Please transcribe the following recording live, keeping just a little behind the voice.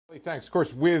Thanks. Of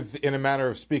course, in a manner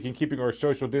of speaking, keeping our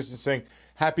social distancing,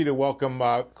 happy to welcome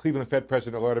Cleveland Fed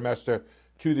President Loretta Mester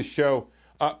to the show.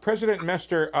 President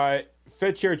Mester,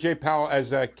 Fed Chair Jay Powell,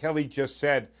 as Kelly just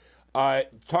said,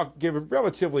 gave a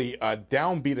relatively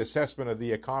downbeat assessment of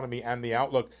the economy and the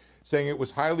outlook, saying it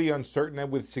was highly uncertain and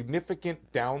with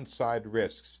significant downside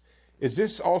risks. Is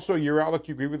this also your outlook?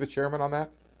 You agree with the chairman on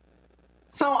that?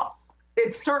 So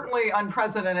it's certainly an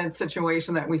unprecedented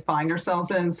situation that we find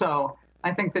ourselves in. So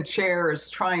I think the chair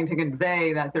is trying to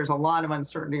convey that there's a lot of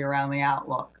uncertainty around the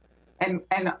outlook. And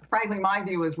frankly, my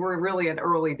view is we're really at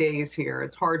early days here.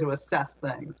 It's hard to assess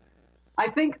things. I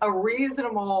think a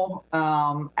reasonable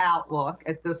outlook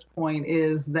at this point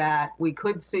is that we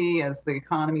could see, as the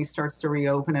economy starts to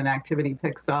reopen and activity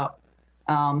picks up,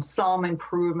 some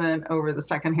improvement over the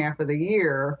second half of the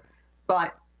year.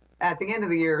 But at the end of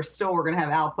the year, still we're going to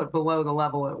have output below the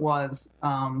level it was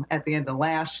at the end of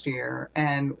last year.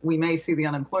 And we may see the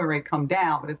unemployment rate come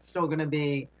down, but it's still going to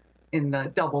be in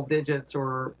the double digits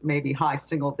or maybe high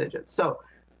single digits. So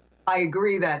I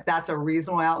agree that that's a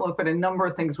reasonable outlook, but a number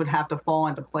of things would have to fall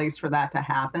into place for that to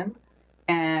happen.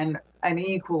 And an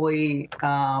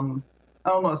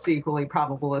almost equally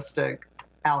probabilistic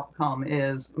outcome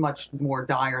is much more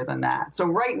dire than that. So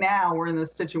right now we're in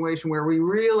this situation where we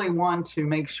really want to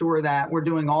make sure that we're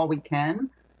doing all we can,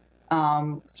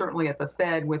 certainly at the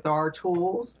Fed with our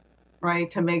tools,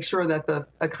 right, to make sure that the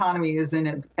economy is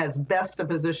in as best a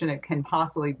position it can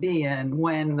possibly be in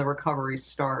when the recovery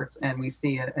starts and we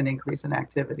see an increase in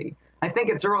activity. I think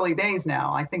it's early days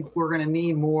now. I think we're going to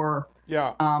need more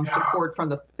support from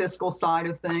the fiscal side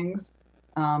of things.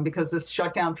 Because this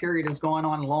shutdown period is going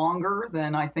on longer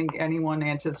than I think anyone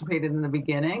anticipated in the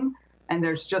beginning, and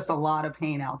there's just a lot of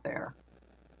pain out there.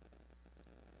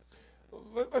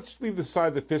 Let's leave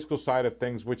aside the fiscal side of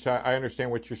things, which I understand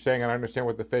what you're saying, and I understand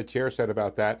what the Fed chair said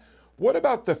about that. What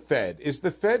about the Fed? Is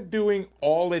the Fed doing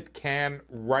all it can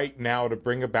right now to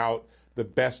bring about the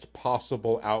best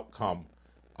possible outcome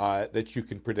that you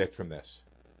can predict from this?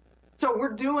 So we're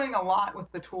doing a lot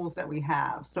with the tools that we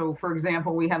have. So, for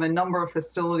example, we have a number of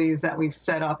facilities that we've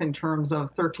set up in terms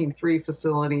of 13.3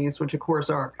 facilities, which, of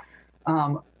course, are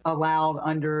allowed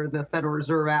under the Federal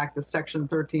Reserve Act, the Section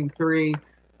 13.3.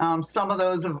 Some of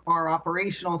those are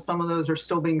operational. Some of those are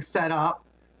still being set up.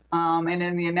 And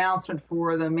in the announcement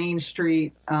for the Main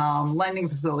Street lending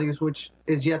facilities, which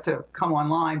is yet to come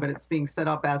online, but it's being set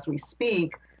up as we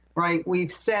speak, right,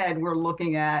 we've said we're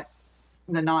looking at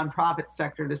the nonprofit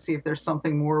sector to see if there's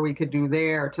something more we could do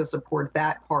there to support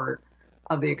that part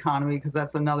of the economy, because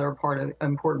that's another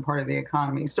important part of the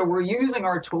economy. So we're using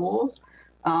our tools.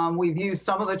 We've used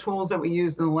some of the tools that we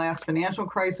used in the last financial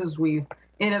crisis. We've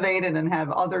innovated and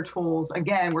have other tools.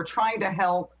 Again, we're trying to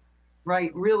help,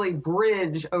 right, really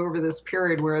bridge over this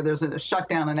period where there's a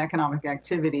shutdown in economic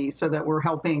activity so that we're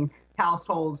helping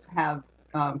households have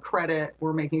credit.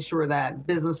 We're making sure that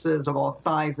businesses of all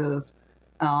sizes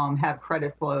have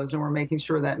credit flows, and we're making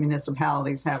sure that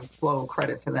municipalities have flow of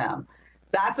credit to them.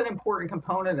 That's an important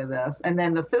component of this. And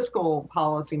then the fiscal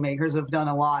policymakers have done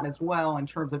a lot as well in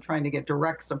terms of trying to get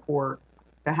direct support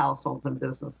to households and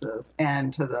businesses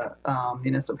and to the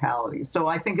municipalities. So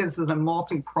I think this is a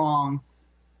multi-pronged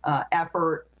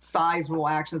effort. Sizable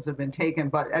actions have been taken,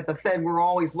 but at the Fed, we're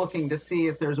always looking to see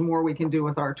if there's more we can do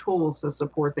with our tools to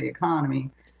support the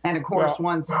economy. And of course,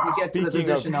 once we get to the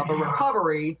position of a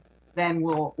recovery, then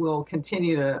we'll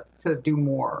continue to do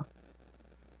more.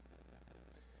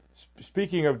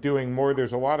 Speaking of doing more,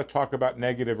 there's a lot of talk about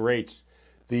negative rates.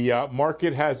 The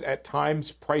market has at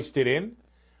times priced it in.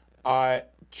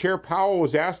 Chair Powell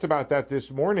was asked about that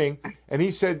this morning, and he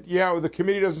said, yeah, the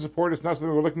committee doesn't support it. It's not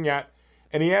something we're looking at.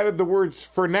 And he added the words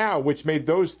 "for now," which made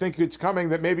those think it's coming,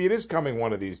 that maybe it is coming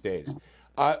one of these days.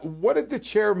 What did the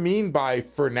chair mean by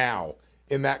 "for now"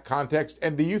 in that context?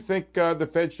 And do you think the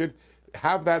Fed should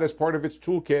have that as part of its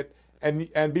toolkit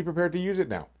and be prepared to use it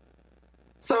now?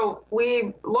 So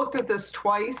we looked at this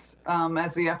twice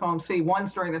as the FOMC,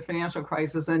 once during the financial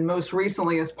crisis and most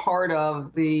recently as part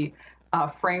of the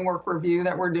framework review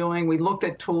that we're doing. We looked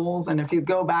at tools, and if you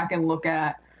go back and look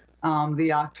at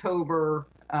the October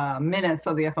minutes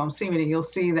of the FOMC meeting, you'll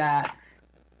see that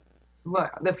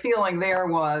the feeling there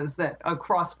was that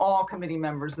across all committee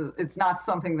members, it's not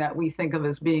something that we think of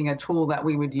as being a tool that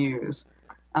we would use.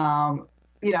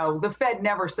 The Fed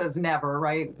never says never,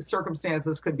 right?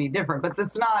 Circumstances could be different, but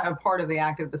that's not a part of the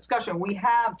active discussion. We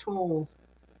have tools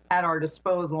at our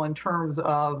disposal in terms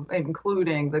of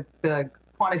including the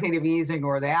quantitative easing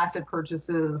or the asset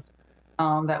purchases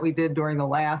that we did during the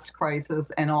last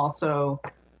crisis, and also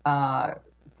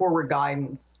forward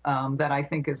guidance that I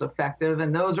think is effective.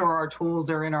 And those are our tools.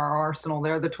 They're in our arsenal.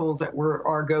 They're the tools that were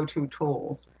our go-to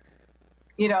tools.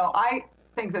 I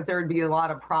think that there would be a lot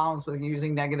of problems with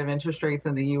using negative interest rates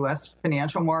in the U.S.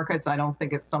 financial markets. I don't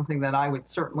think it's something that I would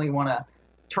certainly want to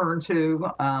turn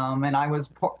to. And I was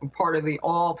part of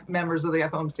all members of the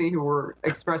FOMC who were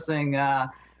expressing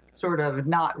sort of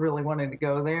not really wanting to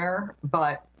go there.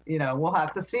 But, we'll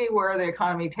have to see where the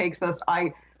economy takes us.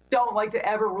 I don't like to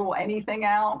ever rule anything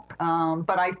out,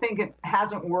 but I think it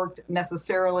hasn't worked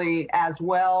necessarily as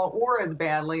well or as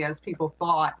badly as people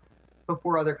thought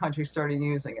before other countries started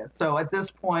using it. So at this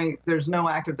point, there's no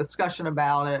active discussion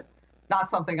about it. Not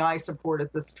something I support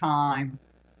at this time.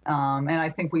 And I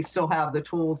think we still have the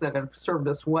tools that have served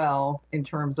us well in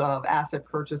terms of asset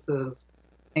purchases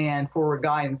and forward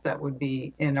guidance that would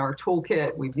be in our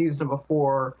toolkit. We've used them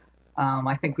before.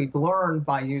 I think we've learned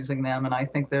by using them, and I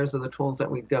think those are the tools that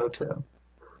we'd go to.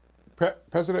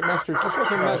 President Mester,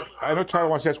 I know Charlie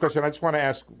wants to ask a question. I just want to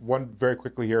ask one very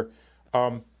quickly here.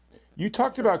 You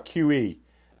talked about QE.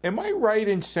 Am I right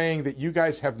in saying that you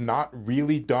guys have not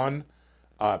really done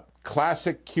a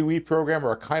classic QE program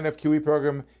or a kind of QE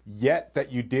program yet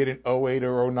that you did in 08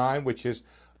 or 09, which is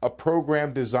a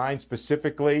program designed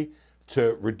specifically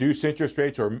to reduce interest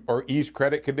rates or ease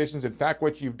credit conditions? In fact,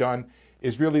 what you've done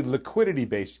is really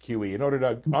liquidity-based QE in order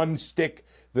to unstick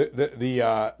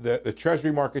the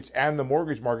Treasury markets and the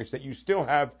mortgage markets, that you still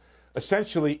have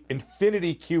essentially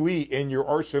infinity QE in your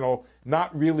arsenal,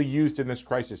 not really used in this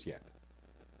crisis yet.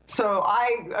 So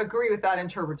I agree with that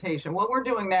interpretation. What we're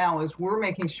doing now is we're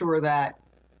making sure that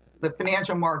the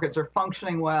financial markets are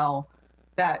functioning well,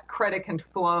 that credit can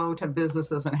flow to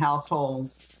businesses and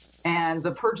households, and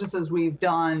the purchases we've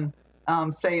done,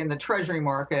 say in the Treasury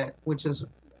market, which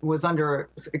was under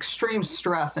extreme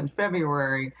stress in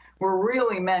February, were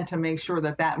really meant to make sure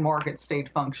that that market stayed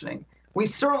functioning. We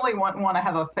certainly want to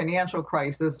have a financial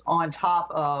crisis on top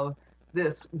of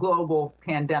this global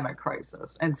pandemic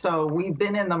crisis. And so we've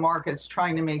been in the markets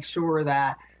trying to make sure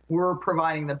that we're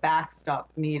providing the backstop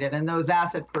needed. And those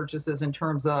asset purchases in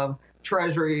terms of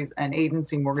treasuries and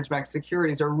agency mortgage-backed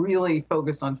securities are really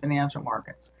focused on financial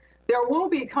markets. There will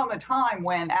become a time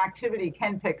when activity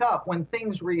can pick up, when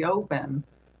things reopen,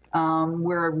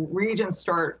 where regions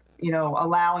start,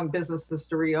 allowing businesses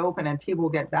to reopen and people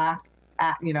get back,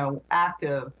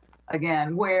 active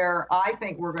again, where I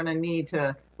think we're going to need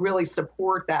to really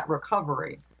support that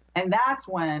recovery. And that's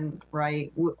when,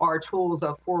 right, our tools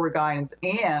of forward guidance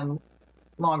and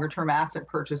longer-term asset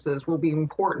purchases will be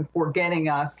important for getting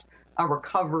us a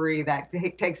recovery that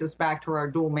takes us back to our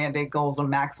dual mandate goals of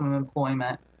maximum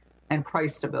employment and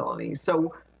price stability.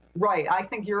 So, right, I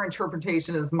think your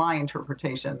interpretation is my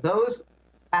interpretation. Those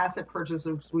asset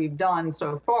purchases we've done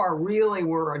so far really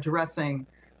were addressing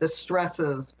the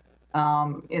stresses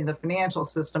in the financial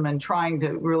system and trying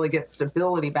to really get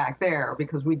stability back there,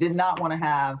 because we did not want to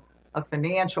have a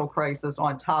financial crisis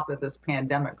on top of this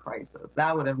pandemic crisis.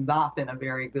 That would have not been a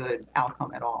very good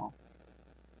outcome at all.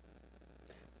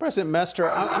 President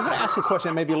Mester, I'm going to ask you a question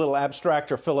that may be a little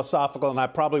abstract or philosophical, and I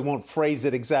probably won't phrase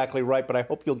it exactly right, but I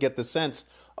hope you'll get the sense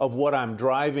of what I'm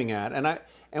driving at.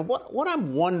 And what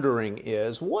I'm wondering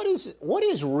is, what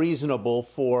is reasonable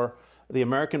for the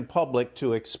American public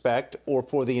to expect, or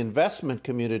for the investment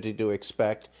community to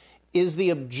expect, is the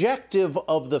objective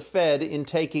of the Fed in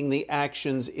taking the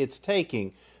actions it's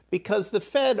taking? Because the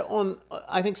Fed,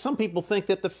 I think some people think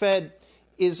that the Fed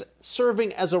is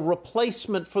serving as a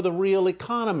replacement for the real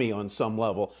economy on some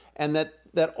level, and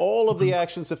that all of the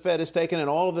actions the Fed has taken and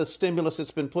all of the stimulus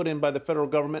that's been put in by the federal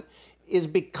government is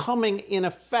becoming, in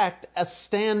effect, a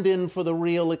stand-in for the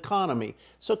real economy.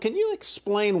 So can you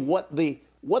explain what the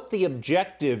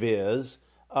objective is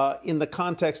in the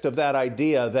context of that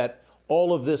idea that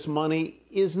all of this money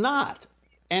is not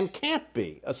and can't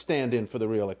be a stand-in for the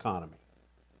real economy?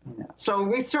 So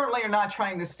we certainly are not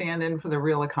trying to stand in for the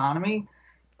real economy.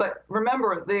 But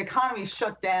remember, the economy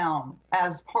shut down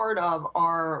as part of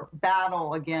our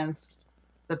battle against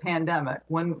the pandemic.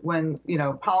 When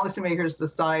policymakers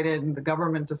decided and the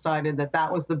government decided that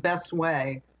that was the best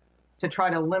way to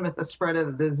try to limit the spread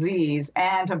of the disease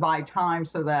and to buy time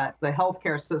so that the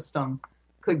healthcare system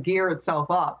could gear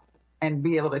itself up and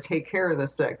be able to take care of the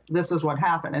sick, this is what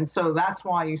happened. And so that's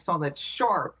why you saw that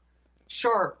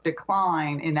sharp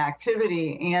decline in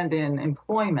activity and in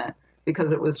employment,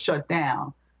 because it was shut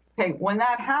down. Okay, when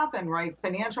that happened, right,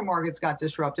 financial markets got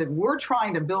disrupted. We're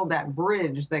trying to build that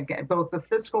bridge that both the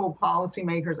fiscal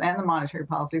policymakers and the monetary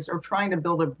policies are trying to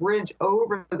build a bridge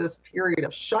over this period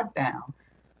of shutdown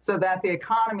so that the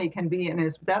economy can be in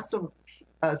its best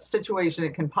situation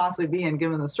it can possibly be in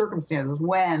given the circumstances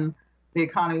when the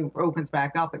economy opens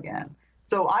back up again.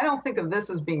 So I don't think of this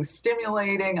as being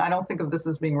stimulating. I don't think of this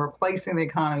as being replacing the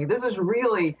economy. This is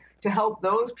really to help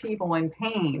those people in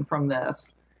pain from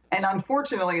this. And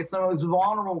unfortunately, it's the most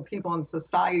vulnerable people in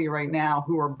society right now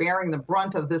who are bearing the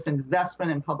brunt of this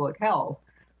investment in public health.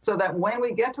 So that when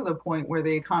we get to the point where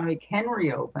the economy can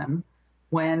reopen,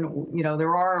 when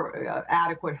there are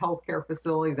adequate healthcare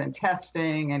facilities and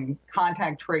testing and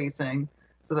contact tracing,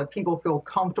 so that people feel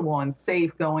comfortable and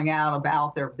safe going out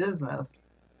about their business,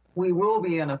 we will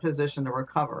be in a position to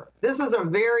recover. This is a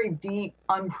very deep,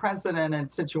 unprecedented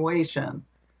situation.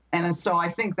 And so I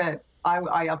think that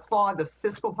I applaud the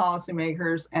fiscal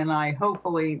policymakers, and I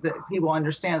hopefully that people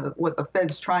understand that what the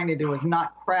Fed's trying to do is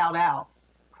not crowd out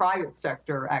private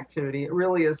sector activity. It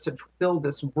really is to build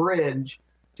this bridge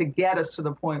to get us to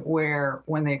the point where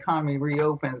when the economy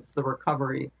reopens, the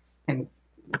recovery can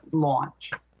launch.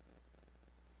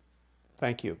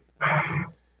 Thank you.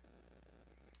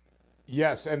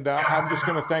 Yes, and I'm just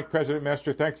going to thank President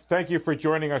Mester. Thank you for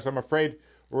joining us. I'm afraid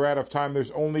we're out of time.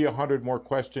 There's only 100 more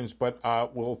questions, but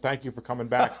we'll thank you for coming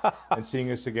back and seeing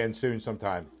us again soon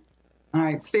sometime. All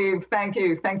right, Steve, thank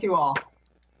you. Thank you all.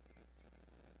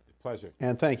 Pleasure.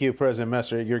 And thank you, President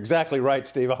Mester. You're exactly right,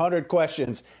 Steve. 100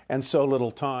 questions and so little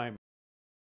time.